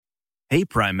Hey,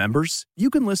 Prime members, you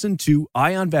can listen to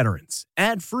Eye on Veterans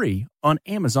ad-free on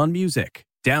Amazon Music.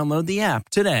 Download the app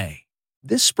today.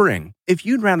 This spring, if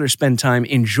you'd rather spend time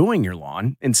enjoying your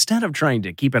lawn instead of trying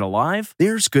to keep it alive,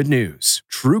 there's good news.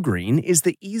 True Green is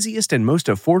the easiest and most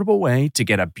affordable way to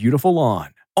get a beautiful lawn.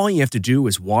 All you have to do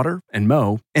is water and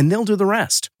mow, and they'll do the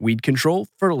rest. Weed control,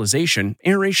 fertilization,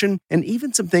 aeration, and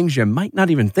even some things you might not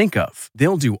even think of.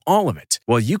 They'll do all of it,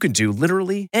 while you can do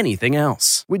literally anything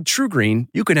else. With True Green,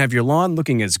 you can have your lawn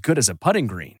looking as good as a putting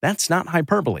green. That's not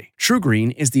hyperbole. True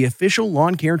Green is the official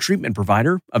lawn care treatment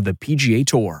provider of the PGA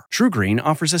Tour. True Green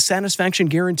offers a satisfaction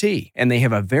guarantee, and they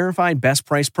have a verified best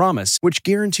price promise, which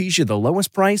guarantees you the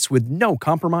lowest price with no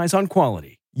compromise on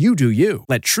quality. You do you.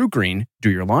 Let True Green do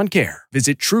your lawn care.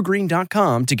 Visit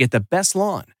truegreen.com to get the best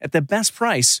lawn at the best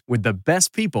price with the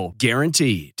best people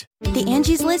guaranteed. The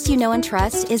Angie's List you know and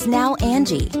trust is now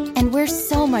Angie, and we're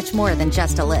so much more than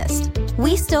just a list.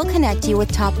 We still connect you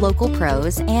with top local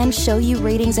pros and show you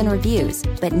ratings and reviews,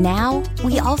 but now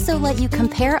we also let you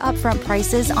compare upfront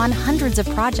prices on hundreds of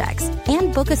projects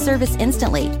and book a service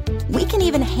instantly. We can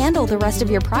even handle the rest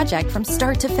of your project from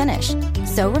start to finish.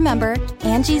 So remember,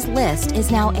 Angie's List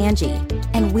is now Angie,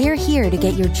 and we're here to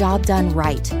get your job done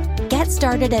right. Get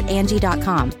started at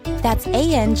Angie.com. That's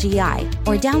ANGI,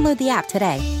 or download the app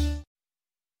today.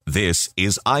 This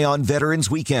is Eye on Veterans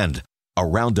Weekend, a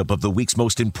roundup of the week's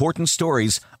most important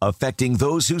stories affecting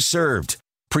those who served.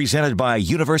 Presented by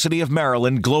University of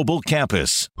Maryland Global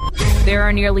Campus. There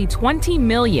are nearly 20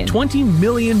 million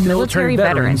military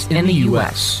veterans in the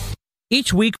U.S.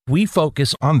 Each week, we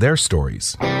focus on their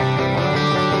stories.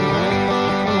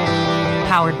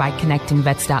 Powered by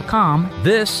ConnectingVets.com.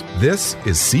 This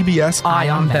is CBS Eye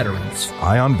on Veterans.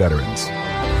 Eye on Veterans.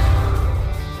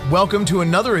 Welcome to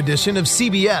another edition of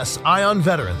CBS Eye on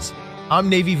Veterans. I'm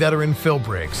Navy veteran Phil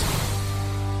Briggs.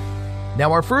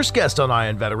 Now, our first guest on Eye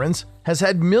on Veterans has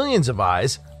had millions of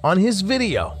eyes on his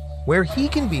video, where he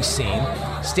can be seen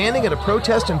standing at a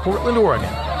protest in Portland,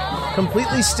 Oregon,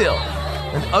 completely still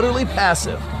and utterly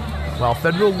passive, while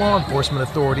federal law enforcement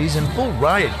authorities in full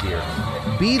riot gear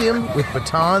beat him with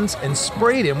batons and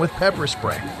sprayed him with pepper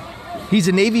spray. He's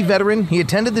a Navy veteran, he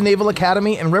attended the Naval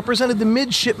Academy, and represented the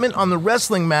midshipmen on the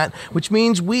wrestling mat, which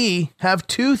means we have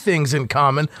two things in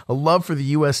common: a love for the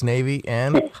U.S. Navy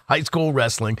and high school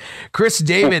wrestling. Chris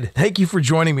David, thank you for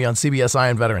joining me on CBS Eye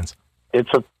on Veterans. It's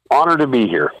an honor to be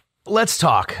here. Let's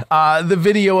talk. The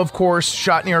video, of course,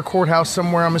 shot near a courthouse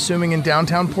somewhere, I'm assuming, in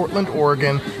downtown Portland,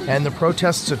 Oregon, and the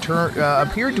protests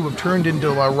appeared to have turned into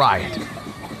a riot.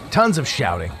 Tons of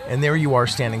shouting, and there you are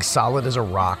standing solid as a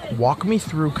rock. Walk me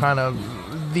through kind of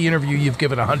the interview you've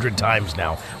given 100 times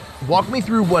now. Walk me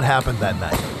through what happened that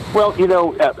night. Well,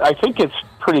 I think it's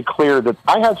pretty clear that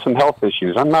I have some health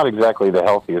issues. I'm not exactly the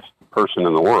healthiest person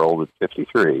in the world at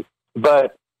 53.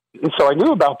 But so I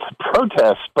knew about the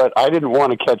protests, but I didn't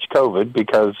want to catch COVID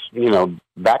because,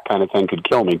 that kind of thing could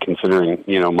kill me considering,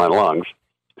 my lungs.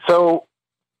 So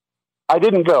I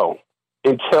didn't go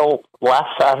until last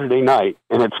Saturday night,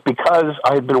 and it's because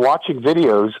I had been watching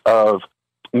videos of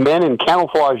men in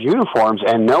camouflage uniforms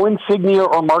and no insignia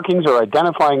or markings or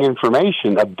identifying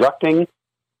information abducting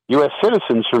U.S.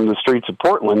 citizens from the streets of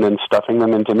Portland and stuffing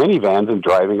them into minivans and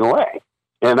driving away.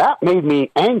 And that made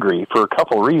me angry for a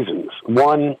couple reasons.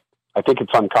 One, I think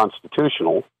it's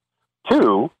unconstitutional.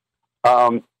 Two,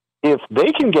 if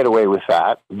they can get away with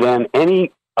that, then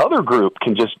any other group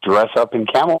can just dress up in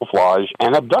camouflage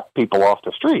and abduct people off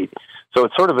the street. So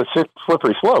it's sort of a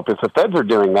slippery slope. If the feds are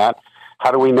doing that,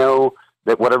 how do we know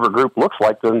that whatever group looks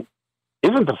like them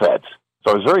isn't the feds?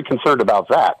 So I was very concerned about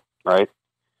that, right?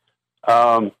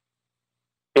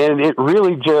 And it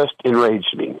really just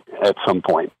enraged me at some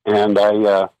point. And I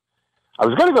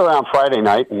was going to go down Friday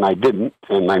night, and I didn't,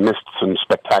 and I missed some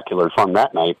spectacular fun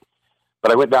that night.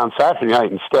 But I went down Saturday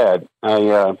night instead.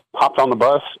 I hopped on the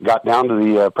bus, got down to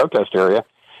the protest area,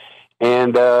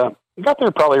 and got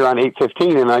there probably around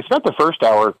 8:15. And I spent the first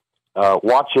hour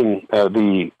watching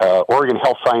the Oregon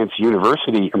Health Science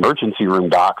University emergency room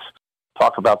docs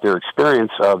talk about their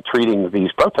experience of treating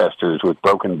these protesters with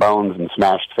broken bones and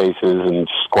smashed faces and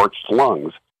scorched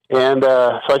lungs. And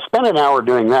so I spent an hour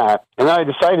doing that, and then I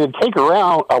decided to take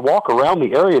a walk around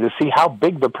the area to see how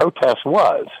big the protest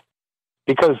was.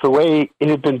 Because the way it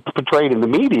had been portrayed in the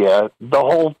media, the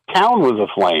whole town was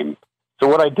aflame. So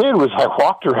what I did was I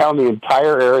walked around the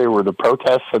entire area where the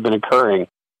protests have been occurring,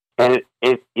 and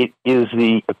it is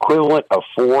the equivalent of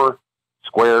 4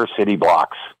 square city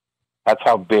blocks. That's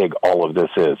how big all of this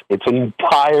is. It's an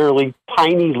entirely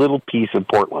tiny little piece of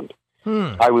Portland.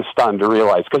 I was stunned to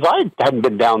realize, because I hadn't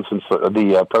been down since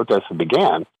the protests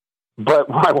began, But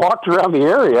when I walked around the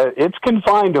area, it's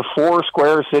confined to 4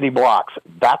 square city blocks.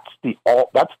 That's the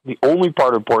only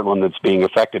part of Portland that's being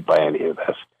affected by any of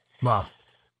this. Wow.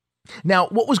 Now,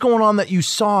 what was going on that you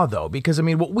saw, though? Because, I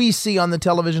mean, what we see on the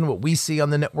television, what we see on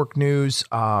the network news,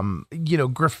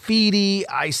 graffiti,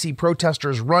 I see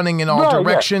protesters running in all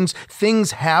directions. Yeah.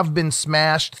 Things have been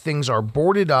smashed. Things are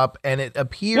boarded up, and it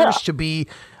appears to be,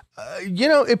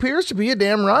 a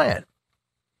damn riot.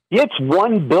 It's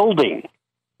one building,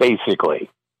 basically.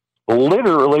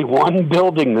 Literally one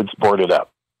building that's boarded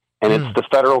up, and it's the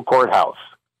federal courthouse.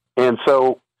 And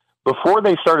so before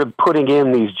they started putting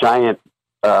in these giant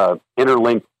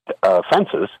interlinked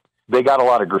fences, they got a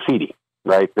lot of graffiti,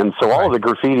 right? And so all of the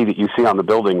graffiti that you see on the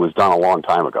building was done a long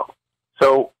time ago.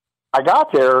 So I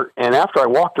got there, and after I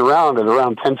walked around at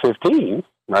around 10:15,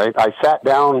 right, I sat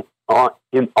down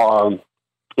in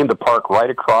the park right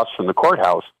across from the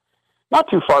courthouse, not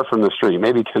too far from the street,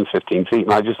 maybe 10, 15 feet,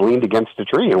 and I just leaned against a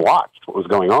tree and watched what was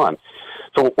going on.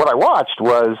 So what I watched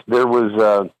was there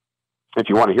was, if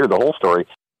you want to hear the whole story.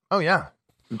 Oh, yeah.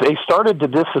 They started to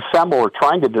disassemble or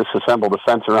trying to disassemble the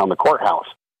fence around the courthouse.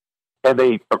 And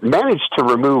they managed to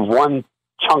remove one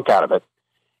chunk out of it.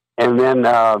 And then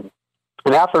an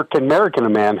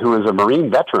African-American man who is a Marine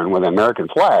veteran with an American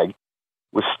flag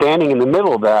was standing in the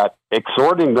middle of that,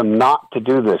 exhorting them not to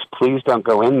do this. Please don't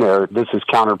go in there. This is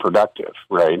counterproductive,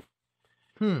 right?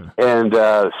 And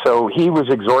so he was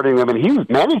exhorting them, and he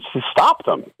managed to stop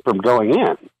them from going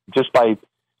in just by,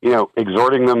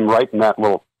 exhorting them right in that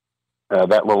little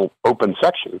open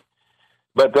section.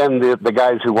 But then the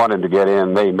guys who wanted to get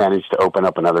in, they managed to open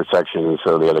up another section, and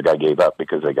so the other guy gave up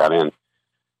because they got in.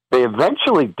 They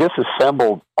eventually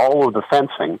disassembled all of the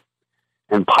fencing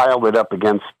and piled it up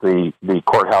against the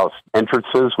courthouse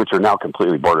entrances, which are now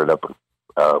completely boarded up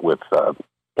with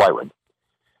plywood.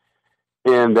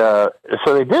 And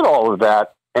so they did all of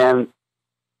that, and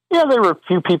there were a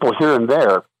few people here and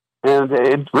there. And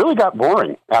it really got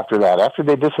boring after that. After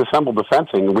they disassembled the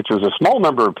fencing, which was a small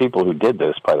number of people who did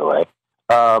this, by the way,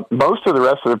 most of the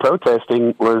rest of the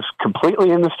protesting was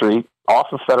completely in the street, off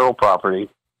of federal property.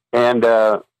 And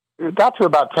it got to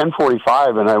about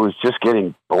 10:45, and I was just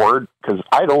getting bored because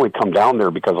I'd only come down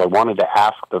there because I wanted to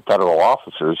ask the federal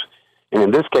officers. And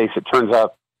in this case, it turns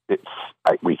out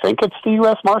we think it's the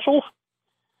U.S. Marshals,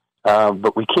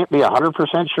 but we can't be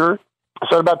 100% sure.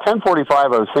 So at about 10:45, I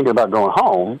was thinking about going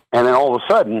home, and then all of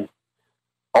a sudden,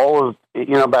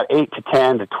 about 8 to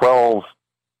 10 to 12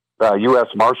 U.S.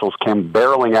 Marshals came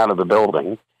barreling out of the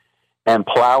building and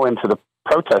plow into the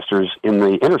protesters in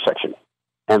the intersection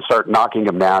and start knocking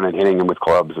them down and hitting them with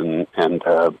clubs and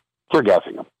tear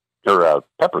gassing them, or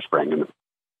pepper spraying them.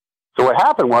 So what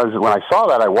happened was, when I saw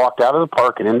that, I walked out of the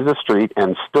park and into the street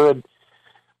and stood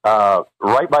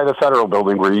right by the federal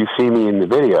building where you see me in the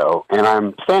video, and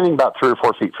I'm standing about 3 or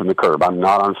 4 feet from the curb. I'm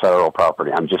not on federal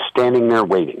property. I'm just standing there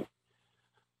waiting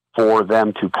for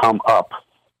them to come up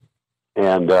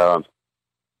and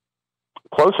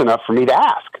close enough for me to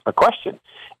ask a question.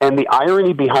 And the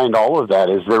irony behind all of that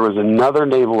is there was another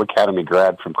Naval Academy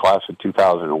grad from class of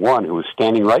 2001 who was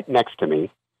standing right next to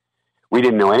me. We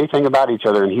didn't know anything about each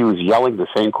other, and he was yelling the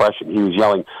same question. He was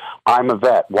yelling, "I'm a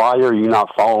vet. Why are you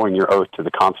not following your oath to the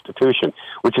Constitution?"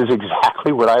 Which is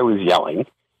exactly what I was yelling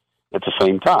at the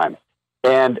same time.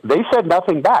 And they said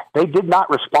nothing back. They did not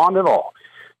respond at all.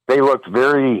 They looked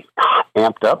very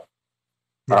amped up.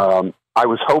 I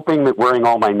was hoping that wearing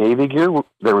all my Navy gear,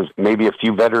 there was maybe a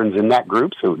few veterans in that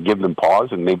group, so it would give them pause,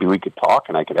 and maybe we could talk,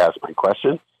 and I could ask my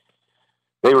question.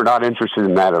 They were not interested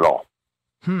in that at all.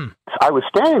 I was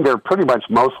standing there pretty much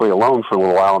mostly alone for a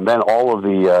little while, and then all of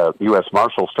the U.S.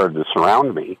 Marshals started to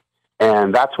surround me,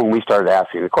 and that's when we started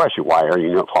asking the question, why are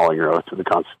you not following your oath to the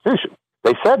Constitution?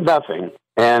 They said nothing,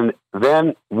 and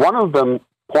then one of them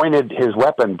pointed his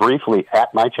weapon briefly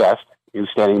at my chest. He was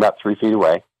standing about 3 feet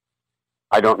away.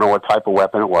 I don't know what type of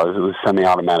weapon it was. It was a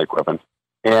semi-automatic weapon.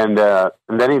 And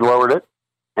then he lowered it,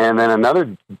 and then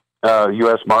another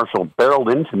U.S. Marshal barreled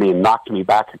into me and knocked me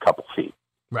back a couple feet.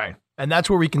 Right. And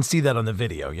that's where we can see that on the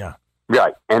video, yeah.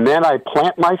 Right. And then I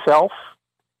plant myself,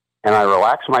 and I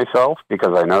relax myself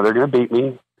because I know they're going to beat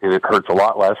me, and it hurts a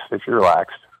lot less if you're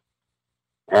relaxed.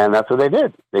 And that's what they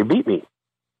did. They beat me.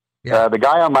 Yeah. The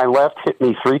guy on my left hit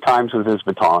me 3 times with his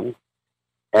baton,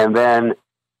 and then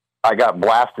I got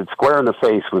blasted square in the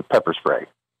face with pepper spray.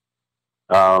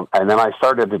 And then I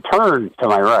started to turn to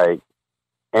my right,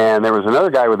 and there was another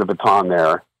guy with a baton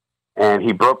there, and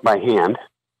he broke my hand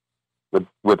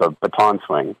with a baton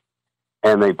swing,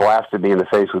 and they blasted me in the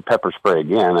face with pepper spray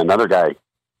again. Another guy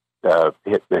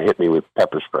hit me with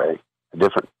pepper spray, a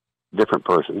different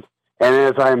person. And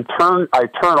as I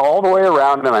turn all the way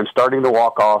around, and I'm starting to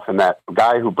walk off, and that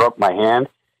guy who broke my hand,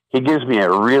 he gives me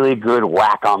a really good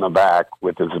whack on the back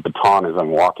with his baton as I'm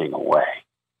walking away.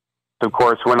 Of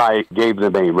course, when I gave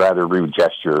them a rather rude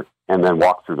gesture and then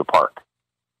walked through the park.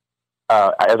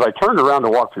 As I turned around to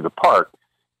walk through the park,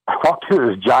 I walked through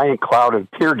this giant cloud of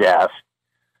tear gas,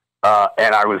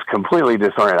 and I was completely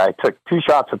disoriented. I took 2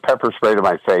 shots of pepper spray to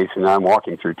my face, and I'm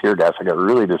walking through tear gas. I got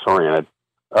really disoriented.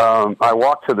 I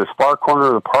walked to this far corner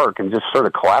of the park and just sort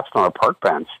of collapsed on a park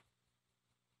bench.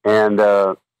 And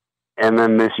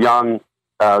then this young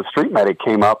street medic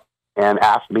came up and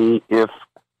asked me if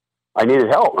I needed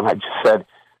help. And I just said,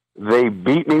 they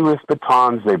beat me with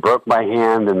batons, they broke my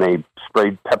hand, and they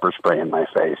sprayed pepper spray in my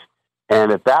face.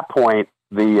 And at that point,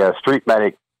 the street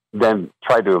medic then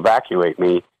tried to evacuate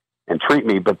me and treat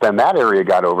me, but then that area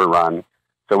got overrun.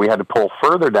 So we had to pull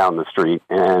further down the street,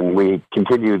 and we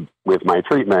continued with my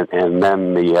treatment. And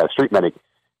then the street medic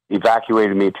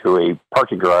evacuated me to a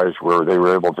parking garage where they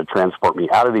were able to transport me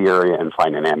out of the area and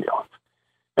find an ambulance.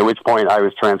 At which point I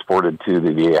was transported to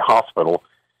the VA hospital,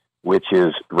 which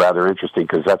is rather interesting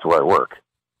because that's where I work.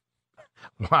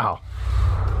 Wow.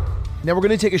 Now we're going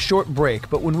to take a short break,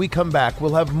 but when we come back,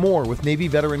 we'll have more with Navy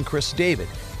veteran Chris David,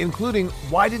 including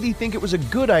why did he think it was a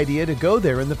good idea to go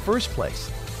there in the first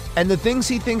place, and the things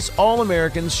he thinks all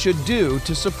Americans should do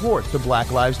to support the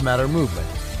Black Lives Matter movement.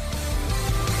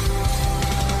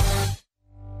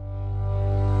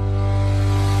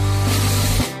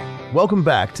 Welcome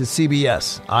back to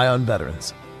CBS Eye on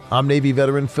Veterans. I'm Navy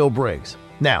veteran Phil Briggs.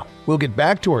 Now, we'll get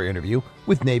back to our interview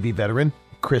with Navy veteran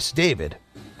Chris David.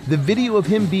 The video of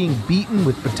him being beaten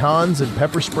with batons and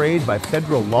pepper sprayed by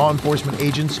federal law enforcement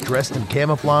agents dressed in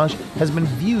camouflage has been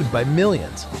viewed by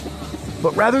millions.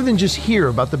 But rather than just hear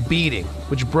about the beating,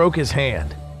 which broke his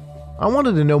hand, I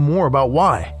wanted to know more about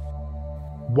why.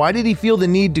 Why did he feel the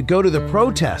need to go to the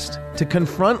protest to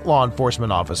confront law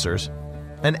enforcement officers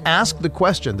and ask the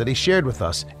question that he shared with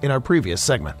us in our previous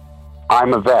segment?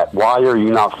 I'm a vet. Why are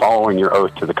you not following your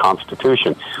oath to the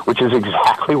Constitution? Which is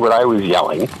exactly what I was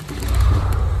yelling.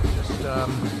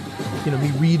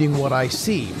 Me reading what I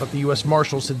see, but the U.S.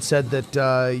 Marshals had said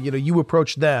that, you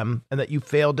approached them and that you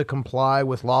failed to comply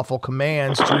with lawful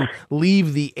commands to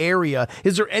leave the area.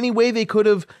 Is there any way they could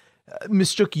have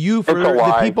mistook you for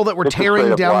the people that were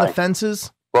tearing down the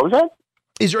fences? What was that?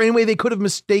 Is there any way they could have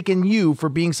mistaken you for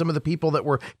being some of the people that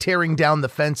were tearing down the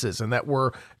fences and that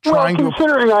were trying to...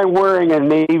 Considering I'm wearing a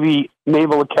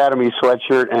Naval Academy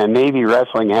sweatshirt and a Navy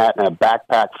wrestling hat and a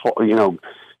backpack full,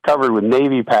 covered with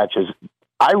Navy patches,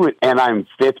 and I'm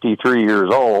 53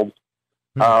 years old.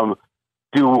 Does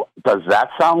that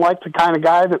sound like the kind of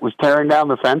guy that was tearing down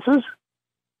the fences?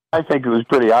 I think it was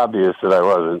pretty obvious that I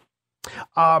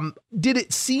wasn't. Did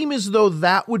it seem as though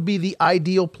that would be the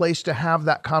ideal place to have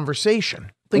that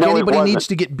conversation? No, anybody needs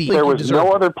to get beat. There was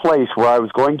no other place where I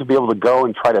was going to be able to go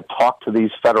and try to talk to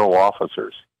these federal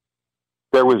officers.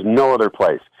 There was no other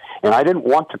place. And I didn't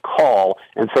want to call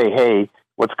and say, hey,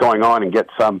 what's going on, and get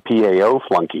some PAO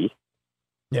flunky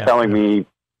telling me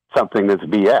something that's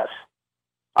BS.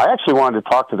 I actually wanted to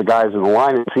talk to the guys in the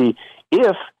line and see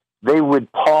if they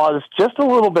would pause just a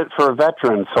little bit for a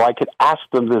veteran so I could ask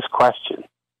them this question.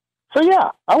 So,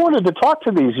 yeah, I wanted to talk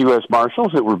to these U.S.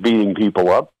 Marshals that were beating people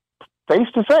up face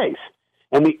to face.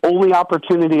 And the only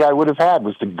opportunity I would have had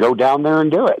was to go down there and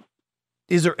do it.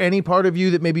 Is there any part of you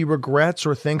that maybe regrets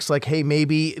or thinks like, hey,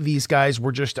 maybe these guys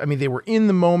were just, they were in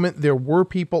the moment. There were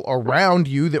people around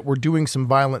you that were doing some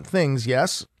violent things.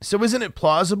 Yes. So isn't it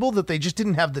plausible that they just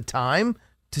didn't have the time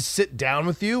to sit down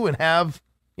with you and have,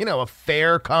 a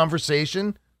fair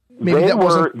conversation? Maybe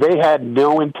they had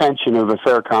no intention of a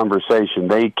fair conversation.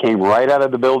 They came right out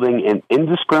of the building and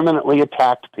indiscriminately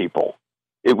attacked people.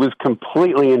 It was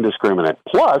completely indiscriminate.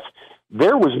 Plus,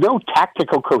 there was no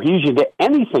tactical cohesion to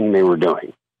anything they were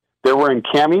doing. They were in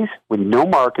camis with no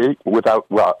marking, without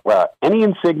any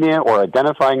insignia or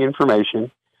identifying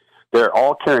information. They're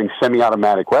all carrying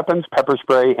semi-automatic weapons, pepper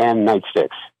spray, and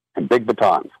nightsticks, and big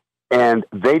batons. And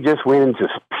they just went into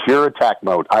pure attack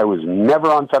mode. I was never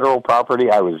on federal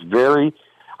property. I was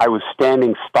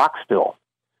standing stock still.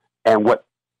 And what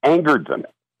angered them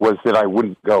was that I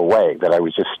wouldn't go away, that I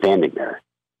was just standing there.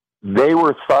 They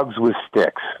were thugs with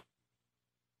sticks.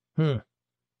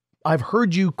 I've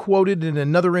heard you quoted in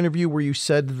another interview where you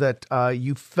said that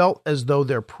you felt as though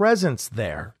their presence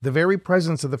there, the very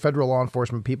presence of the federal law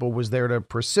enforcement people, was there to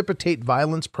precipitate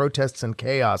violence, protests, and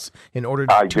chaos in order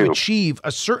to achieve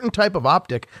a certain type of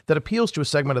optic that appeals to a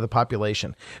segment of the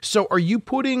population. So are you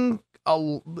putting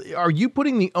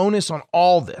the onus on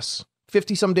all this,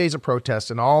 50 some days of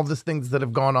protest and all the things that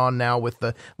have gone on now with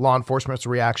the law enforcement's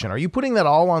reaction, are you putting that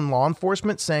all on law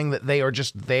enforcement, saying that they are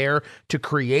just there to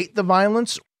create the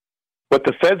violence? What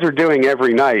the feds are doing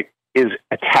every night is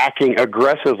attacking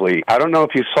aggressively. I don't know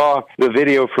if you saw the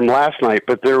video from last night,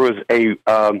 but there was a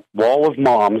wall of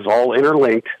moms all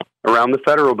interlinked around the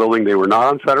federal building. They were not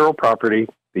on federal property.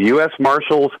 The U.S.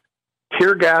 Marshals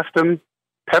tear gassed them,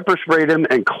 pepper sprayed them,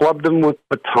 and clubbed them with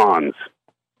batons.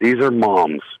 These are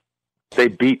moms. They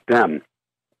beat them.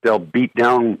 They'll beat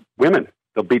down women.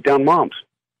 They'll beat down moms.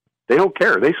 They don't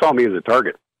care. They saw me as a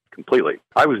target completely.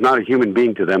 I was not a human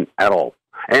being to them at all.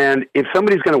 And if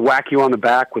somebody's going to whack you on the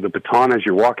back with a baton as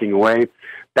you're walking away,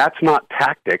 that's not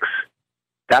tactics.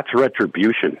 That's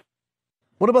retribution.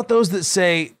 What about those that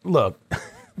say, look,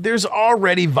 there's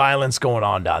already violence going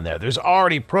on down there. There's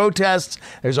already protests.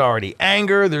 There's already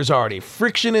anger. There's already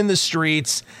friction in the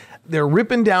streets. They're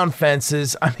ripping down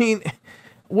fences. I mean,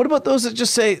 what about those that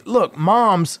just say, look,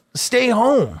 moms, stay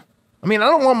home? I mean, I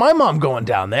don't want my mom going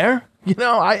down there. You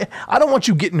know, I don't want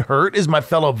you getting hurt as my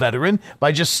fellow veteran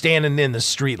by just standing in the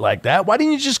street like that. Why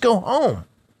didn't you just go home?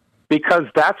 Because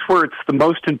that's where it's the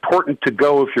most important to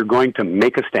go if you're going to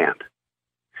make a stand.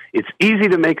 It's easy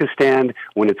to make a stand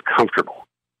when it's comfortable.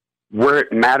 Where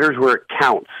it matters, where it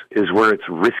counts, is where it's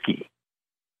risky.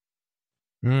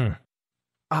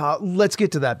 Let's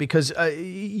get to that, because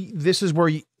this is where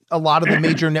a lot of the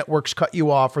major networks cut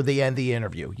you off or they end the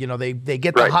interview. You know, they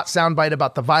get the hot soundbite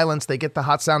about the violence. They get the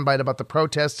hot soundbite about the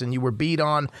protests and you were beat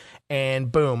on, and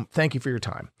boom, thank you for your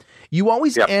time. You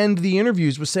always end the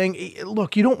interviews with saying,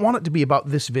 look, you don't want it to be about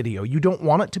this video. You don't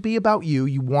want it to be about you.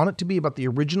 You want it to be about the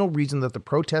original reason that the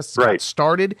protests got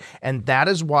started. And that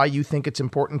is why you think it's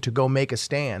important to go make a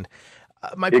stand.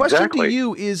 My question to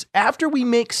you is, after we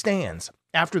make stands,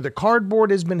 after the cardboard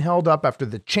has been held up, after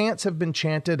the chants have been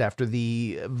chanted, after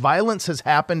the violence has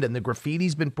happened and the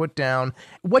graffiti's been put down,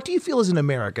 what do you feel as an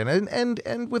American?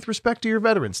 And with respect to your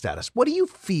veteran status, what do you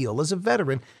feel as a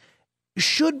veteran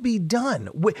should be done?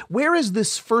 Where is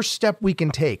this first step we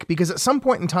can take? Because at some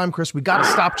point in time, Chris, we got to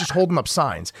stop just holding up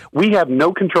signs. We have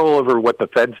no control over what the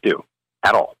feds do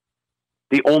at all.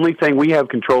 The only thing we have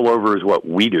control over is what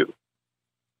we do,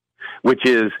 which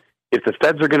is, if the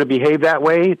feds are going to behave that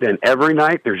way, then every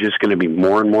night there's just going to be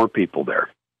more and more people there.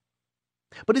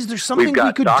 But is there something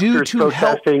we could do to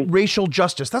help racial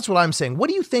justice? That's what I'm saying. What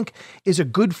do you think is a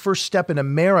good first step in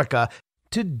America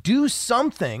to do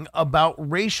something about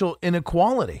racial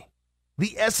inequality,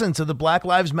 the essence of the Black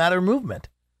Lives Matter movement?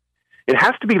 It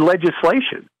has to be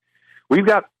legislation. We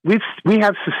have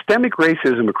systemic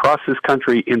racism across this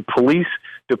country in police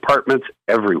departments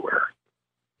everywhere.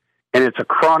 And it's a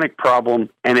chronic problem,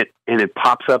 and it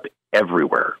pops up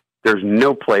everywhere. There's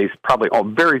no place, probably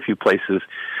very few places,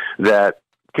 that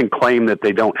can claim that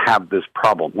they don't have this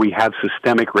problem. We have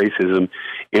systemic racism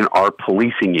in our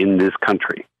policing in this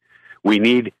country. We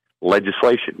need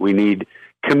legislation. We need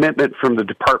commitment from the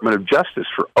Department of Justice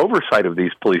for oversight of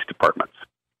these police departments,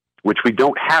 which we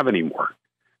don't have anymore.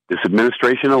 This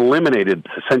administration eliminated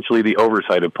essentially the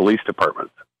oversight of police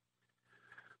departments.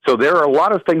 So there are a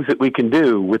lot of things that we can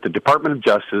do with the Department of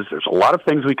Justice. There's a lot of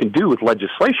things we can do with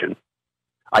legislation,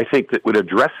 I think, that would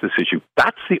address this issue.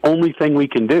 That's the only thing we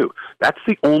can do. That's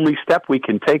the only step we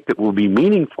can take that will be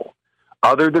meaningful,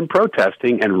 other than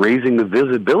protesting and raising the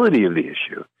visibility of the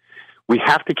issue. We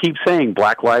have to keep saying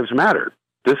Black Lives Matter.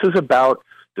 This is about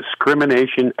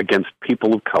discrimination against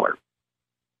people of color.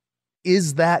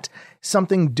 Is that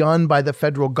something done by the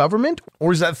federal government,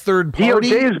 or is that third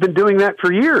party? DOJ has been doing that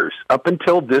for years, up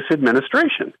until this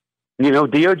administration. You know,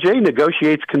 DOJ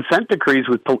negotiates consent decrees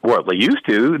with, well, they used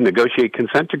to negotiate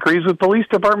consent decrees with police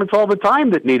departments all the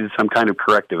time that needed some kind of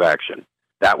corrective action.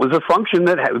 That was a function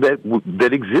that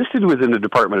existed within the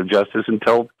Department of Justice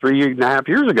until 3.5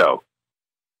 years ago.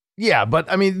 Yeah, but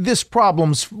I mean, this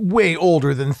problem's way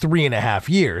older than 3.5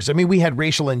 years. I mean, we had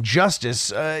racial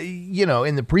injustice,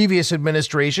 in the previous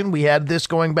administration. We had this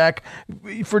going back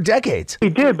for decades. We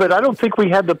did, but I don't think we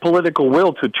had the political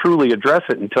will to truly address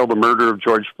it until the murder of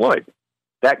George Floyd.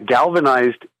 That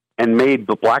galvanized and made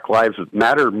the Black Lives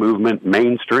Matter movement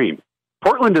mainstream.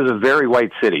 Portland is a very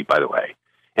white city, by the way,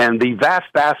 and the vast,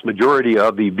 vast majority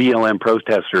of the BLM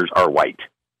protesters are white.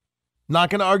 Not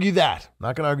going to argue that.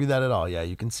 Not going to argue that at all. Yeah,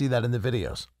 you can see that in the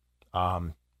videos.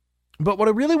 But what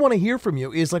I really want to hear from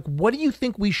you is, like, what do you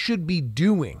think we should be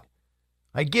doing?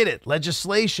 I get it.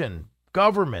 Legislation,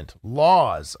 government,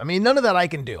 laws. I mean, none of that I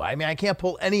can do. I mean, I can't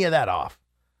pull any of that off.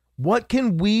 What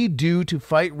can we do to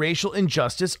fight racial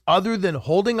injustice other than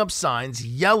holding up signs,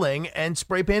 yelling, and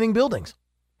spray painting buildings?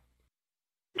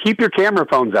 Keep your camera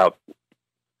phones out.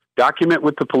 Document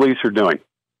what the police are doing.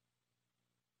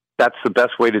 That's the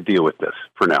best way to deal with this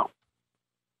for now.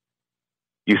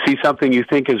 You see something you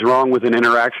think is wrong with an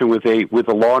interaction with a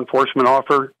law enforcement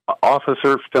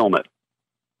officer, film it.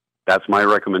 That's my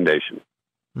recommendation.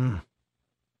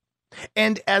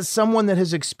 And as someone that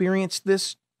has experienced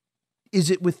this, is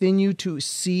it within you to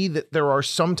see that there are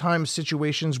sometimes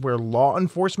situations where law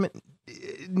enforcement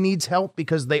needs help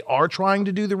because they are trying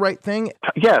to do the right thing?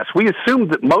 Yes, we assume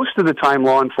that most of the time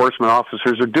law enforcement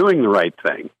officers are doing the right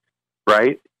thing,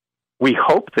 right? We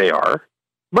hope they are,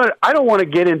 but I don't want to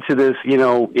get into this,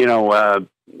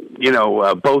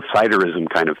 both-siderism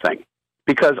kind of thing,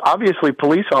 because obviously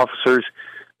police officers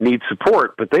need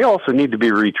support, but they also need to be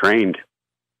retrained.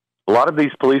 A lot of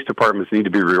these police departments need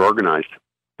to be reorganized.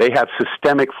 They have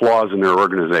systemic flaws in their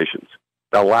organizations,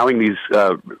 allowing these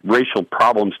racial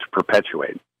problems to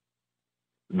perpetuate.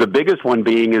 The biggest one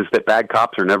being is that bad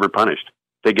cops are never punished.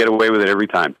 They get away with it every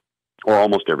time, or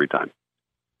almost every time.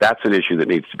 That's an issue that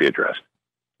needs to be addressed.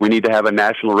 We need to have a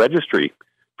national registry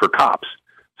for cops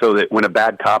so that when a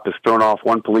bad cop is thrown off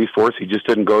one police force, he just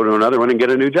didn't go to another one and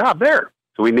get a new job there.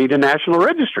 So we need a national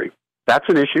registry. That's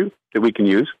an issue that we can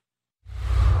use.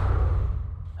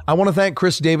 I want to thank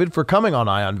Chris David for coming on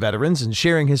Eye on Veterans and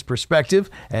sharing his perspective.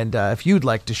 And if you'd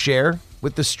like to share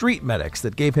with the street medics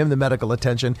that gave him the medical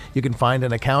attention, you can find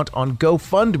an account on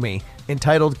GoFundMe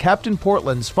entitled Captain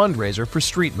Portland's Fundraiser for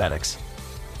Street Medics.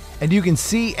 And you can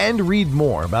see and read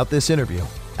more about this interview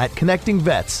at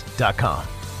connectingvets.com.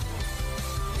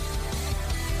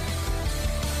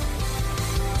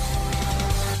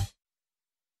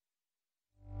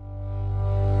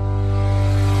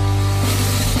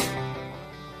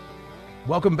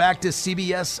 Welcome back to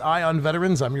CBS Eye on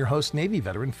Veterans. I'm your host, Navy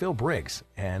veteran Phil Briggs.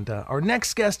 And our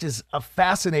next guest is a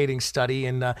fascinating study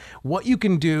in what you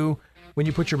can do when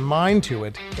you put your mind to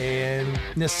it, and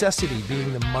necessity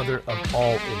being the mother of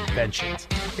all inventions.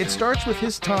 It starts with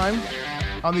his time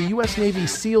on the U.S. Navy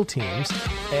SEAL teams.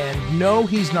 And no,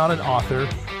 he's not an author,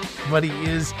 but he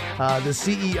is the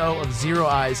CEO of Zero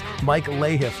Eyes. Mike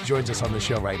Lahiff joins us on the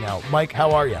show right now. Mike,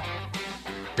 how are you?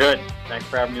 Good. Thanks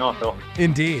for having me on, Phil.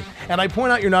 Indeed. And I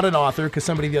point out you're not an author because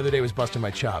somebody the other day was busting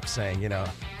my chops saying,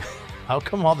 how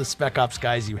come all the Spec Ops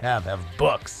guys you have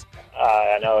books?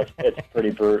 I know it's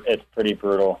pretty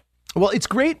brutal. Well, it's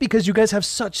great because you guys have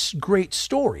such great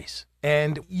stories,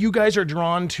 and you guys are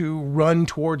drawn to run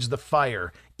towards the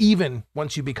fire, even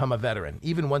once you become a veteran,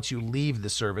 even once you leave the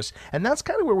service. And that's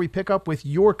kind of where we pick up with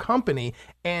your company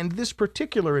and this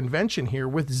particular invention here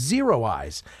with Zero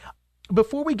Eyes.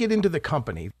 Before we get into the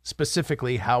company,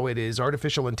 specifically how it is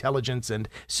artificial intelligence and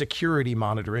security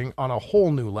monitoring on a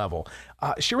whole new level,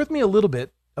 share with me a little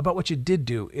bit about what you did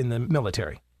do in the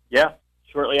military. Yeah.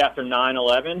 Shortly after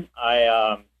 9/11,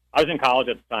 I was in college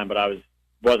at the time, but I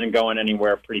wasn't going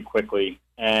anywhere pretty quickly.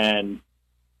 And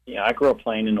I grew up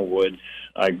playing in the woods.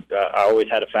 I always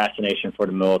had a fascination for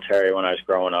the military when I was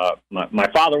growing up. My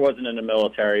father wasn't in the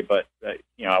military, but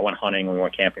I went hunting and we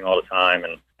went camping all the time.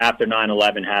 And after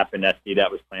 9/11 happened, that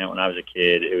was planned when I was a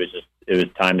kid. It was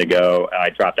time to go. I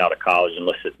dropped out of college,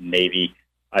 enlisted in the Navy.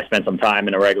 I spent some time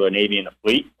in the regular Navy in the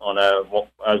fleet on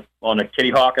a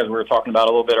Kitty Hawk, as we were talking about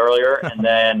a little bit earlier, and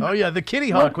then oh yeah, the Kitty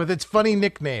Hawk with its funny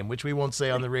nickname, which we won't say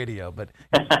on the radio, but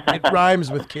it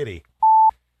rhymes with kitty.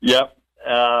 Yep.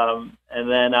 And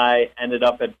then I ended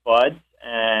up at Buds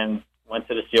and went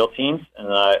to the SEAL teams, and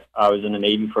I was in the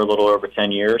Navy for a little over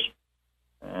 10 years,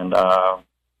 and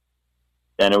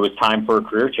then it was time for a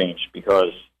career change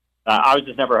because I was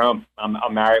just never home.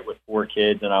 I'm married with 4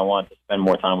 kids, and I wanted to spend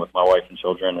more time with my wife and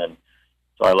children. And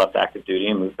so I left active duty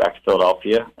and moved back to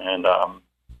Philadelphia and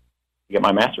get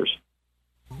my master's.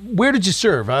 Where did you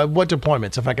serve? What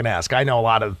deployments, if I can ask? I know a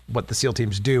lot of what the SEAL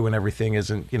teams do, and everything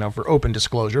isn't, for open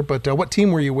disclosure. But what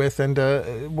team were you with, and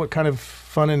what kind of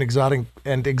fun and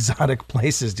exotic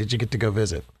places did you get to go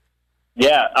visit?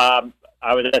 Yeah,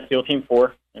 I was at SEAL Team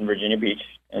 4 in Virginia Beach,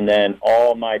 and then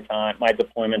all my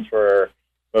deployments were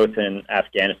both in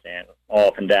Afghanistan, all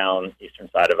up and down eastern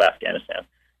side of Afghanistan.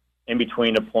 In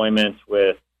between deployments,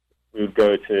 I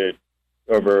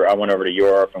went over to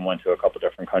Europe and went to a couple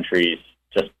different countries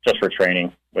just for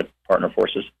training with partner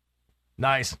forces.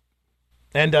 Nice.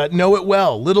 And know it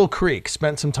well, Little Creek.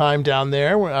 Spent some time down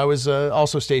there. Where I was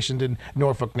also stationed in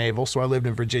Norfolk Naval, so I lived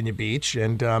in Virginia Beach.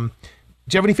 And do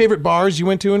you have any favorite bars you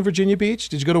went to in Virginia Beach?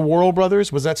 Did you go to Worrell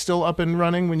Brothers? Was that still up and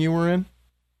running when you were in?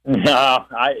 No,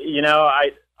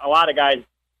 a lot of guys,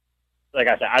 like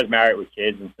I said, I was married with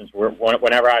kids, and since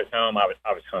whenever I was home, I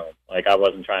was home. Like I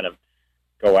wasn't trying to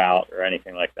go out or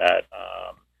anything like that.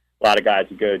 A lot of guys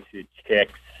would go to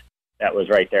Kicks. That was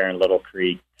right there in Little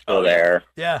Creek, still there.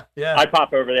 Yeah. I'd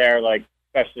pop over there, like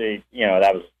especially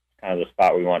that was kind of the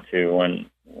spot we went to when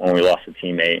when we lost a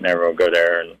teammate, and everyone would go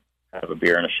there and have a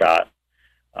beer and a shot.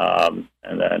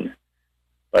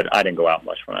 But I didn't go out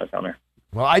much when I was down there.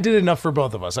 Well, I did enough for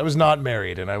both of us. I was not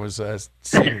married, and I was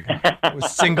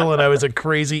single, and I was a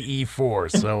crazy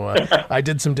E4. So I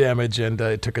did some damage, and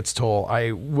it took its toll.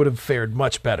 I would have fared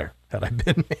much better had I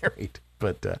been married.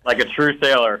 But like a true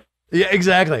sailor. Yeah,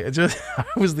 exactly. I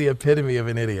was the epitome of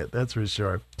an idiot, that's for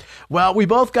sure. Well, we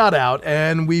both got out,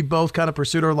 and we both kind of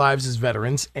pursued our lives as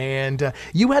veterans. And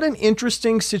you had an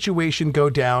interesting situation go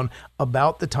down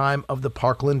about the time of the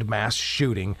Parkland mass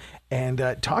shooting.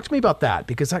 And talk to me about that,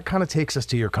 because that kind of takes us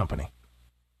to your company.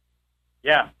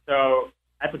 Yeah. So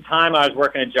at the time, I was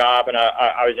working a job, and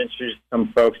I was introduced to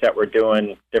some folks that were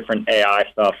doing different AI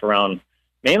stuff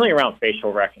mainly around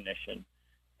facial recognition.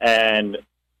 And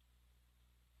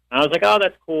I was like, oh,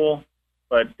 that's cool,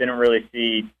 but didn't really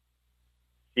see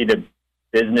the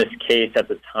business case at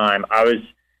the time.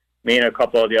 Me and a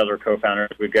couple of the other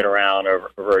co-founders would get around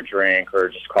over a drink or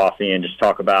just coffee and just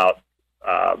talk about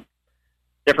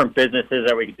different businesses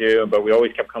that we could do, but we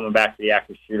always kept coming back to the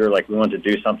active shooter. Like, we wanted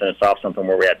to do something and solve something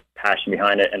where we had passion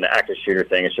behind it. And the active shooter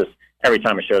thing, it's just every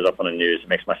time it shows up on the news, it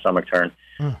makes my stomach turn.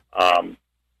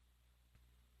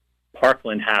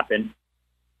 Parkland happened,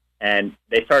 and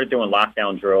they started doing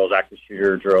lockdown drills, active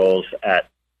shooter drills.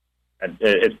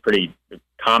 It's pretty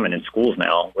common in schools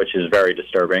now, which is very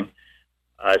disturbing.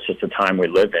 It's just the time we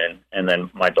live in. And then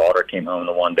my daughter came home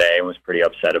the one day and was pretty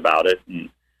upset about it. And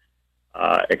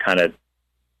it kind of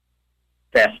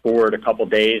fast forward a couple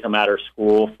days, I'm at her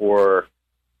school for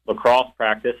lacrosse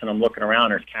practice, and I'm looking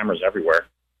around, there's cameras everywhere.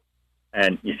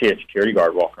 And you see a security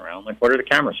guard walking around. Like, what are the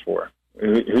cameras for?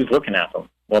 Who's looking at them?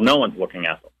 Well, no one's looking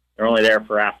at them. They're only there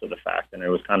for after the fact. And it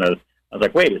was I was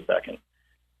like, wait a second.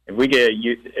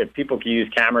 If people can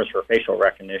use cameras for facial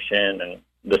recognition and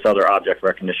this other object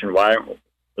recognition,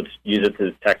 let's use it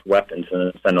to detect weapons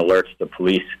and send alerts to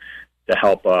police to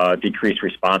help decrease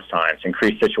response times,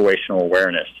 increase situational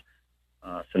awareness.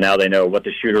 So now they know what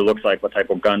the shooter looks like, what type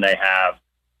of gun they have,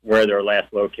 where they're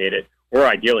last located, or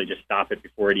ideally just stop it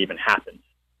before it even happens.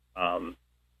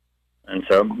 And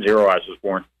so Zero Eyes was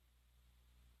born.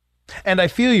 And I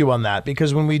feel you on that,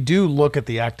 because when we do look at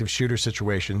the active shooter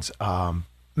situations,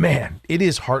 man, it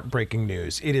is heartbreaking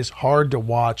news. It is hard to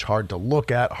watch, hard to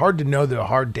look at, hard to know the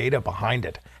hard data behind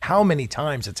it. How many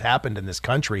times it's happened in this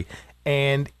country,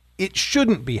 and it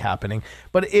shouldn't be happening,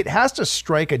 but it has to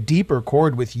strike a deeper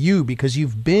chord with you because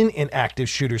you've been in active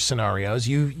shooter scenarios.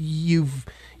 You've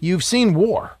seen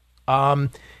war.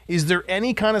 Is there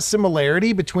any kind of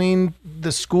similarity between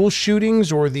the school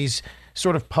shootings or these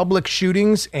sort of public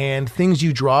shootings and things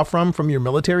you draw from your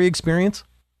military experience?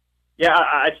 Yeah,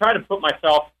 I try to put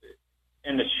myself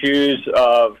in the shoes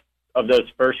of those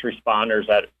first responders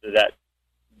that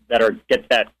get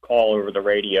that call over the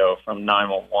radio from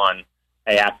 911,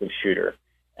 a active shooter.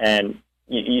 And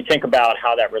you think about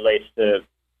how that relates to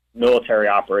military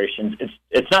operations.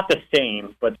 It's not the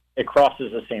same, but it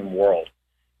crosses the same world.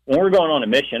 When we're going on a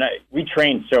mission, we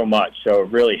train so much, so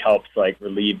it really helps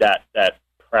relieve that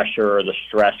pressure or the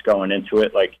stress going into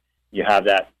it. Like, you have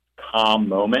that calm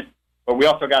moment. But we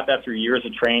also got that through years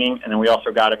of training, and then we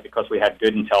also got it because we had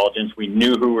good intelligence. We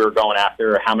knew who we were going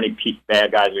after, how many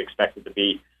bad guys we expected to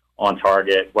be on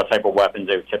target, what type of weapons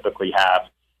they would typically have.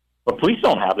 But police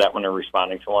don't have that when they're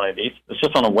responding to one of these. It's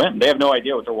just on a whim. They have no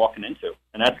idea what they're walking into.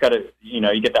 And that's got to,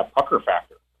 you get that pucker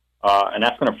factor. And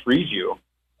that's going to freeze you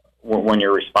when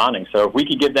you're responding. So if we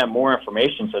could give them more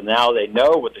information so now they know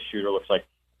what the shooter looks like.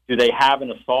 Do they have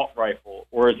an assault rifle,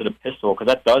 or is it a pistol? Because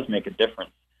that does make a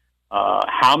difference.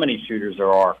 How many shooters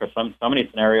there are, because so many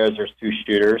scenarios there's two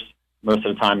shooters. Most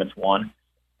of the time it's one.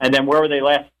 And then where were they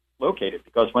last located?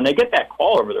 Because when they get that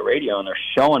call over the radio and they're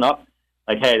showing up,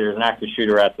 like, hey, there's an active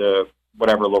shooter at the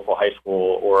whatever local high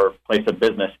school or place of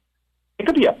business, it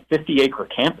could be a 50-acre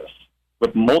campus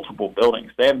with multiple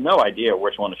buildings. They have no idea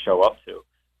which one to show up to.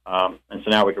 And so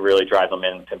now we can really drive them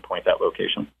in and pinpoint that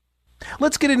location.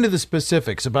 Let's get into the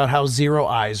specifics about how Zero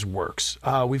Eyes works.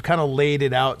 We've kind of laid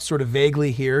it out sort of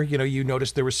vaguely here. You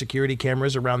noticed there were security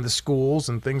cameras around the schools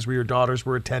and things where your daughters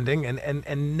were attending,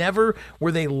 and never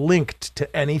were they linked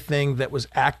to anything that was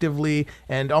actively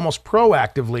and almost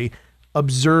proactively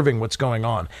observing what's going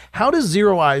on. How does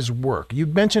Zero Eyes work? You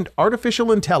mentioned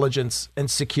artificial intelligence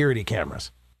and security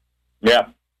cameras. Yeah.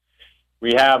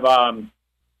 We have, I'm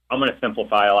going to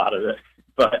simplify a lot of this,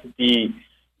 but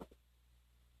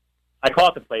I call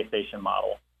it the PlayStation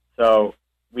model. So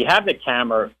we have the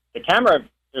camera,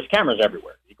 there's cameras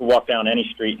everywhere. You can walk down any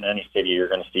street in any city, you're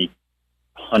going to see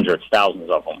hundreds, thousands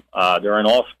of them. They're in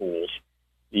all schools,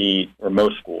 or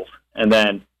most schools.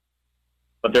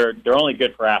 But they're only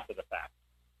good for after the fact.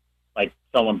 Like,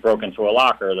 someone broke into a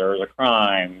locker, there was a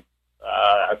crime,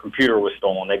 a computer was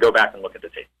stolen. They go back and look at the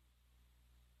tape.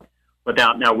 But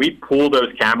now we pull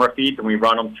those camera feeds and we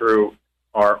run them through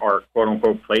our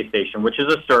quote-unquote PlayStation, which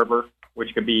is a server,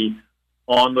 which could be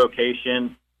on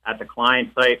location at the client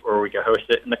site, or we could host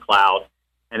it in the cloud.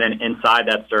 And then inside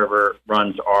that server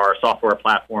runs our software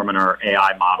platform and our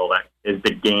AI model that is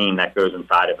the game that goes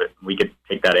inside of it. We could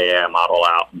take that AI model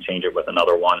out and change it with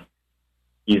another one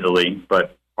easily,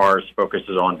 but ours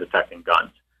focuses on detecting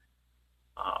guns.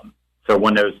 So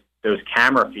when those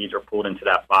camera feeds are pulled into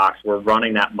that box, we're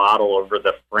running that model over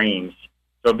the frames.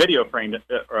 So a video frame,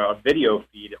 or a video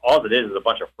feed, all it is a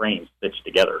bunch of frames stitched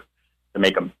together to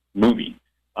make a movie.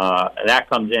 And that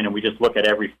comes in, and we just look at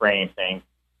every frame saying,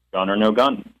 gun or no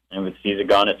gun. And if it sees a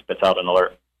gun, it spits out an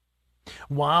alert.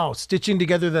 Wow. Stitching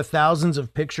together the thousands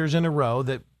of pictures in a row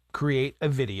that create a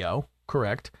video,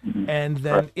 correct? Mm-hmm. And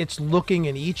then it's looking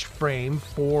in each frame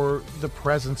for the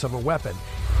presence of a weapon.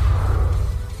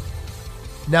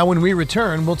 Now, when we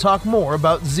return, we'll talk more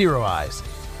about Zero Eyes,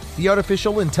 the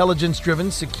artificial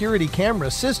intelligence-driven security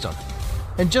camera system,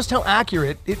 and just how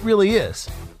accurate it really is,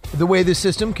 the way the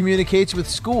system communicates with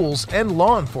schools and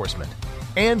law enforcement,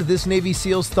 and this Navy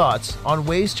SEAL's thoughts on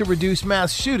ways to reduce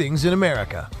mass shootings in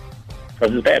America.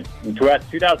 Because it's bad. In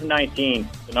 2019,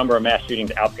 the number of mass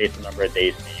shootings outpaced the number of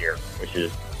days in a year, which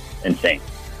is insane.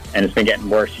 And it's been getting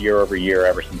worse year over year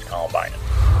ever since Columbine.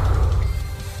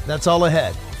 That's all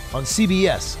ahead on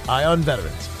CBS Eye on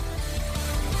Veterans.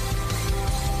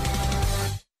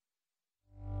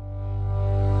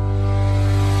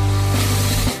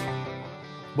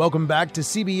 Welcome back to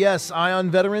CBS Eye on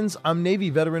Veterans. I'm Navy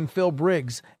veteran Phil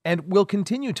Briggs, and we'll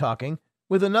continue talking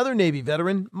with another Navy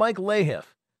veteran, Mike Lahiff,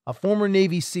 a former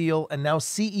Navy SEAL and now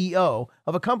CEO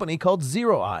of a company called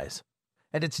Zero Eyes.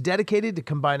 And it's dedicated to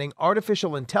combining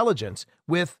artificial intelligence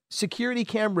with security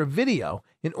camera video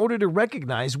in order to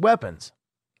recognize weapons.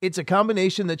 It's a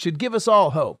combination that should give us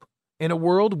all hope in a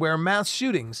world where mass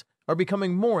shootings are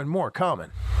becoming more and more common.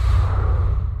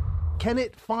 Can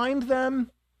it find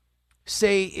them?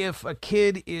 Say if a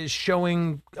kid is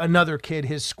showing another kid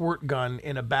his squirt gun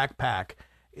in a backpack,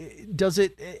 does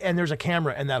it, and there's a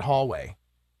camera in that hallway,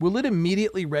 will it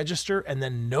immediately register and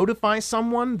then notify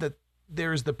someone that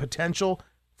there's the potential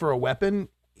for a weapon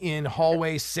in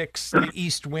hallway 6, the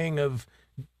east wing of,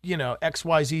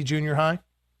 XYZ junior high?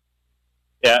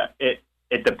 Yeah, it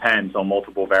depends on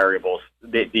multiple variables.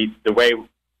 The way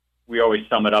we always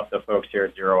sum it up to folks here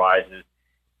at Zero Eyes is,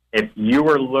 if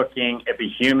a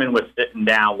human was sitting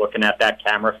down looking at that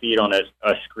camera feed on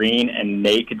a screen and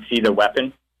they could see the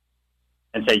weapon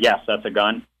and say, yes, that's a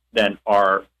gun, then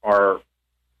our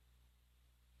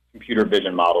computer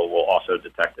vision model will also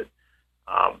detect it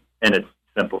in its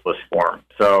simplest form.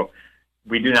 So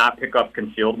we do not pick up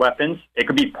concealed weapons. It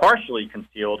could be partially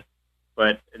concealed,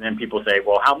 and then people say,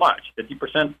 well, how much?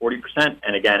 50%, 40%?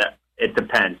 And again, it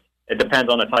depends. It depends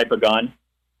on the type of gun.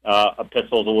 A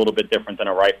pistol is a little bit different than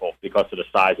a rifle because of the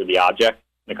size of the object.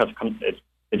 Because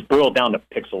it's boiled down to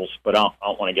pixels, but I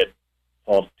don't want to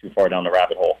fall too far down the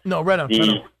rabbit hole. No, right on.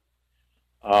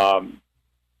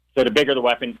 So the bigger the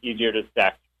weapon, easier to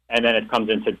detect. And then it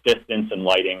comes into distance and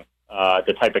lighting,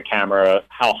 the type of camera,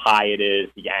 how high it is,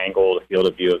 the angle, the field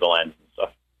of view of the lens and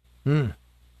stuff.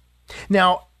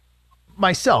 Now,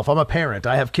 myself, I'm a parent.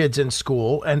 I have kids in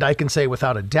school, and I can say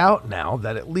without a doubt now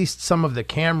that at least some of the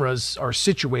cameras are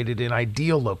situated in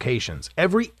ideal locations.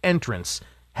 Every entrance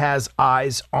has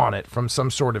eyes on it from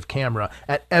some sort of camera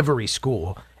at every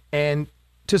school. And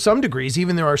to some degrees,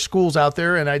 even there are schools out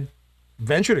there, and I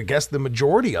venture to guess the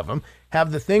majority of them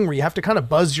have the thing where you have to kind of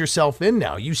buzz yourself in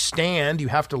now. You stand, you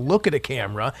have to look at a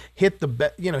camera, hit the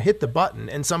button,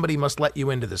 and somebody must let you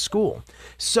into the school.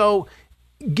 So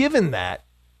given that,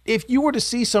 if you were to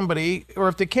see somebody, or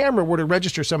if the camera were to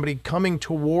register somebody coming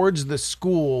towards the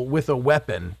school with a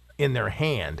weapon in their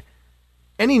hand,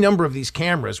 any number of these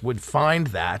cameras would find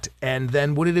that, and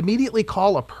then would it immediately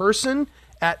call a person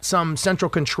at some central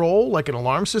control, like an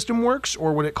alarm system works,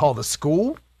 or would it call the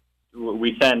school?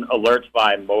 We send alerts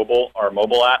by our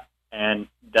mobile app, and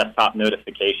desktop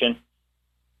notification.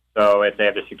 So if they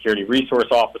have a security resource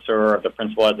officer, or if the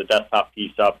principal has a desktop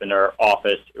piece up in their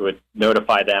office, it would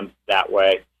notify them that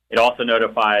way. It also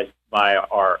notifies by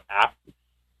our app.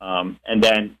 And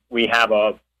then we have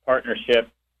a partnership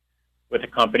with a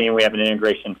company, and we have an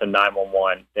integration to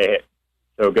 911.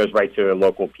 So it goes right to a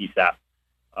local PSAP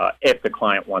if the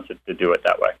client wants it to do it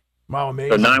that way. Wow,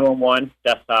 amazing. So 911,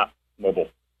 desktop, mobile.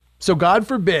 So God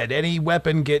forbid any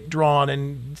weapon get drawn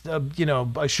and,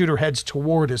 a shooter heads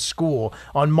toward a school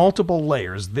on multiple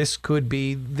layers. This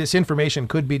information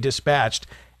could be dispatched.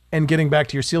 And getting back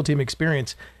to your SEAL team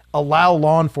experience, allow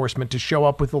law enforcement to show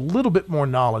up with a little bit more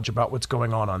knowledge about what's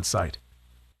going on site.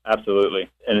 Absolutely.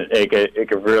 And it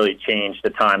could really change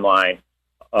the timeline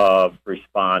of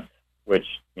response, which,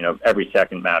 every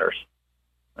second matters.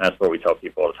 That's what we tell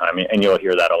people all the time. And you'll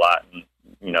hear that a lot in,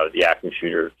 the active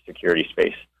shooter security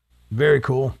space. Very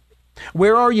cool.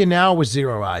 Where are you now with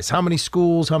Zero Eyes? How many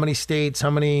schools, how many states, how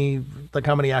many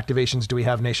activations do we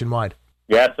have nationwide?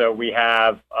 Yeah, so we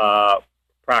have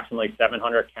approximately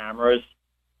 700 cameras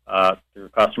through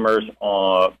customers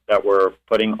that we're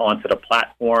putting onto the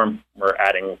platform. We're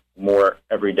adding more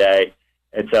every day.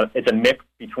 It's a mix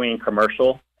between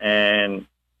commercial and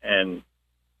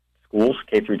schools,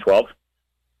 K through 12.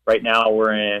 Right now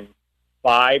we're in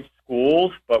 5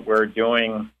 schools, but we're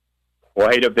doing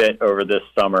quite a bit over this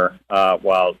summer,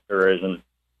 while there isn't,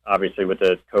 obviously, with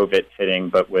the COVID hitting,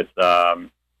 but with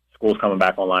schools coming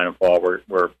back online in fall,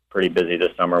 we're pretty busy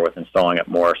this summer with installing it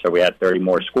more. So we had 30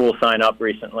 more schools sign up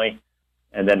recently.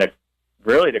 And then the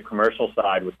commercial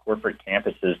side with corporate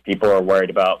campuses, people are worried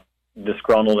about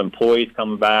disgruntled employees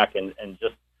coming back, and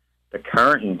just the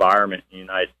current environment in the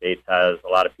United States has a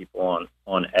lot of people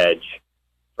on edge.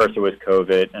 First it was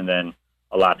COVID, and then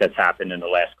a lot that's happened in the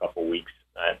last couple of weeks.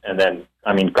 And then,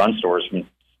 gun stores,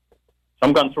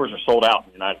 some gun stores are sold out in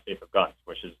the United States of guns,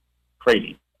 which is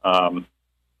crazy. And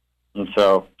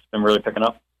so it's been really picking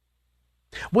up.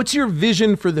 What's your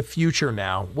vision for the future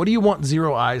now? What do you want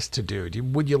Zero Eyes to do?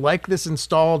 Would you like this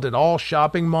installed at all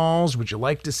shopping malls? Would you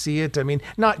like to see it?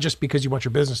 Not just because you want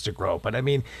your business to grow, but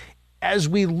as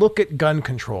we look at gun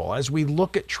control, as we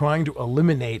look at trying to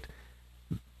eliminate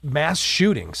mass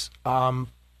shootings,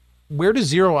 where does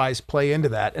Zero Eyes play into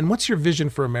that? And what's your vision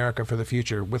for America for the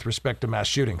future with respect to mass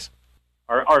shootings?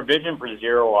 Our vision for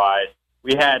Zero Eyes,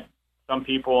 we had some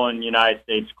people in the United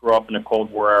States grew up in the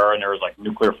Cold War era, and there was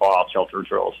nuclear fallout shelter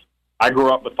drills. I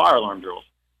grew up with fire alarm drills.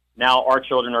 Now our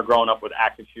children are growing up with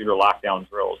active shooter lockdown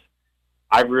drills.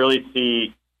 I really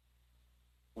see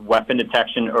weapon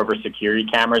detection over security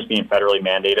cameras being federally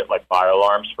mandated like fire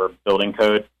alarms for building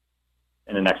code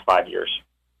in the next 5 years.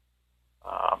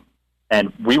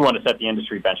 And we want to set the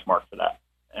industry benchmark for that.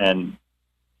 And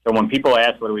so when people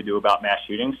ask, what do we do about mass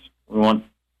shootings? We want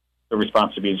the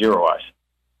response to be Zero Eyes.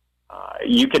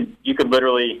 You could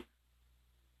literally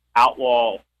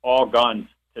outlaw all guns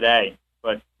today,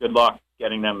 but good luck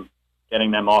getting them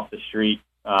off the street.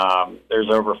 There's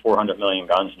over 400 million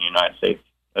guns in the United States.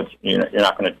 That's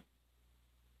not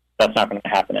going to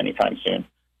happen anytime soon.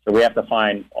 So we have to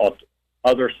find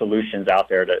other solutions out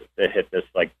there to hit this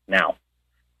now.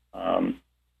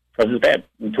 Because it's bad.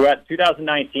 In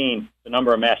 2019, the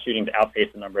number of mass shootings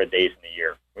outpaced the number of days in the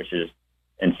year, which is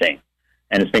insane.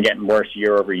 And it's been getting worse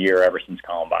year over year ever since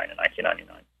Columbine in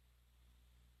 1999.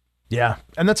 Yeah,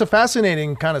 and that's a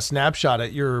fascinating kind of snapshot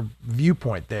at your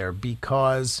viewpoint there,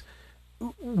 because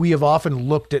we have often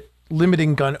looked at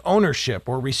limiting gun ownership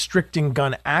or restricting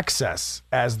gun access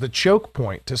as the choke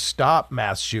point to stop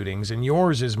mass shootings. And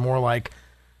yours is more like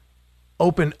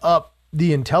open up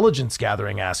the intelligence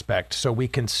gathering aspect so we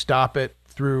can stop it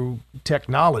through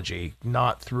technology,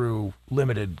 not through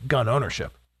limited gun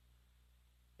ownership.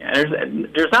 Yeah,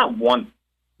 there's not going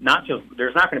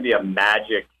to be a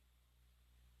magic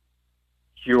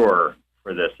cure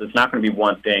for this. It's not going to be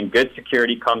one thing. Good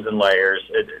security comes in layers.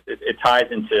 It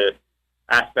ties into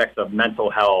aspects of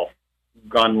mental health,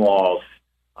 gun laws,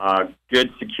 good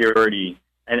security,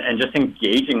 and just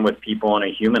engaging with people on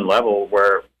a human level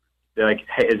where they're like,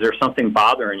 hey, is there something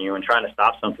bothering you, and trying to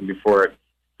stop something before it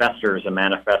festers and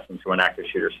manifests into an active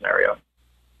shooter scenario.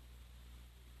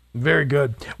 Very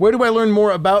good. Where do I learn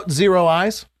more about Zero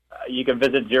Eyes? You can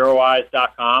visit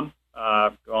zeroeyes.com,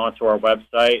 go onto our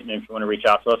website, and if you want to reach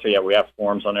out to us, we have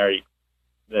forms on there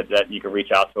that you can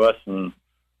reach out to us, and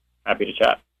happy to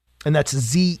chat. And that's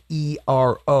ZeroEyes,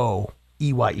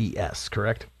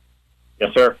 correct? Yes,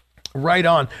 sir. Right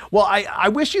on. Well, I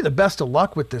wish you the best of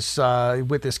luck with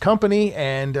this company,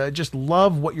 and just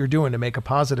love what you're doing to make a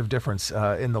positive difference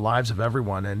in the lives of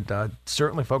everyone, and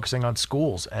certainly focusing on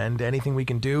schools, and anything we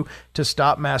can do to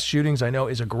stop mass shootings, I know,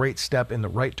 is a great step in the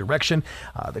right direction.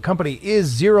 The company is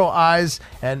Zero Eyes,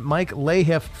 and Mike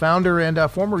Lahiff, founder and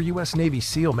former U.S. Navy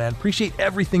SEAL, man. Appreciate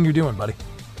everything you're doing, buddy.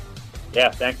 Yeah,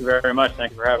 thank you very much.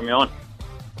 Thank you for having me on.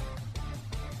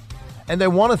 And I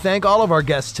want to thank all of our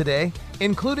guests today,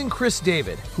 including Chris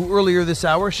David, who earlier this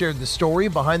hour shared the story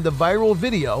behind the viral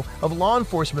video of law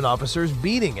enforcement officers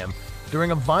beating him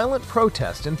during a violent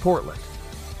protest in Portland.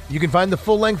 You can find the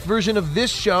full-length version of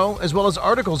this show, as well as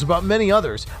articles about many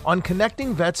others, on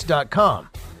connectingvets.com.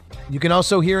 You can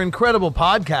also hear incredible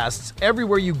podcasts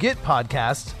everywhere you get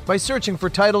podcasts by searching for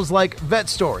titles like Vet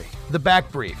Story, The Back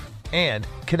Brief, and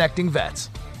Connecting Vets.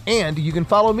 And you can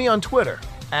follow me on Twitter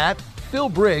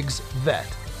 @PhilBriggsVet.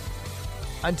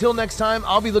 Until next time,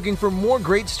 I'll be looking for more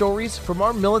great stories from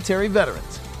our military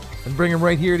veterans and bring them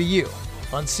right here to you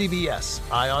on CBS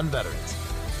Eye on Veterans.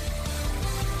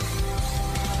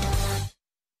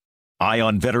 Eye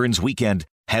on Veterans Weekend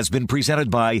has been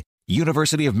presented by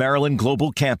University of Maryland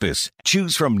Global Campus.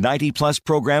 Choose from 90-plus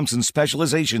programs and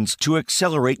specializations to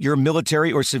accelerate your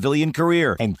military or civilian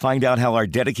career, and find out how our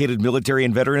dedicated military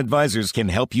and veteran advisors can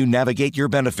help you navigate your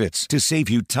benefits to save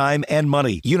you time and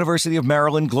money. University of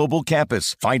Maryland Global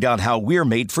Campus. Find out how we're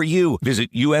made for you. Visit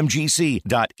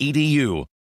umgc.edu.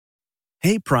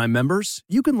 Hey, Prime members,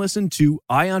 you can listen to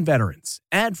Eye on Veterans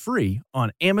ad-free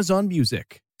on Amazon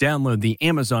Music. Download the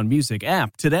Amazon Music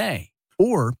app today.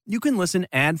 Or you can listen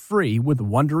ad-free with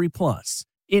Wondery Plus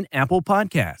in Apple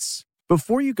Podcasts.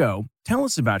 Before you go, tell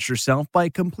us about yourself by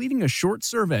completing a short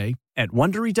survey at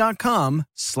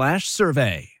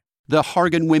Wondery.com/survey. The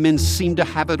Hargan women seem to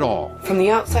have it all. From the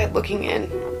outside looking in,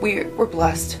 we were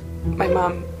blessed. My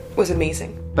mom was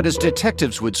amazing. But as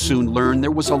detectives would soon learn, there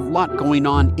was a lot going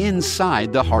on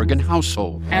inside the Hargan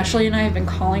household. Ashley and I have been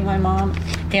calling my mom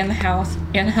and the house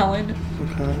and Helen.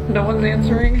 Okay. No one's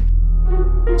answering.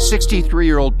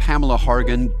 63-year-old Pamela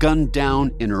Hargan gunned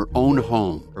down in her own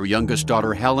home. Her youngest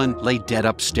daughter, Helen, lay dead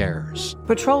upstairs.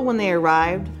 Patrol, when they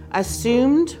arrived,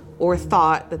 assumed or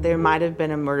thought that there might have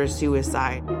been a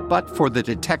murder-suicide. But for the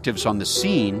detectives on the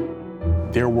scene,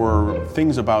 there were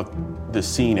things about the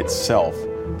scene itself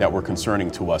that were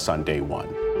concerning to us on day one.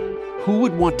 Who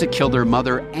would want to kill their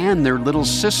mother and their little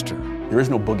sister? There is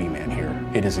no boogeyman here.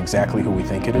 It is exactly who we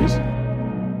think it is.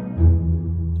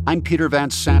 I'm Peter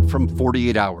Van Sant from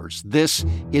 48 Hours. This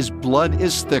is Blood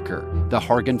is Thicker, the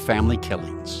Hargan Family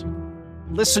Killings.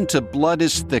 Listen to Blood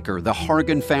is Thicker, the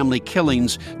Hargan Family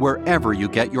Killings, wherever you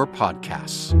get your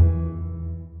podcasts.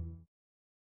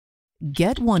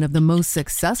 Get one of the most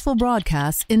successful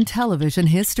broadcasts in television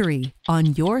history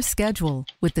on your schedule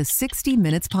with the 60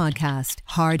 Minutes Podcast.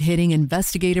 Hard-hitting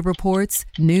investigative reports,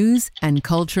 news, and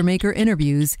culture maker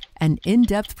interviews, and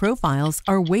in-depth profiles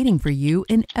are waiting for you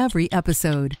in every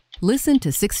episode. Listen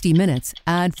to 60 Minutes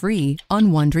ad-free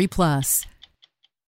on Wondery Plus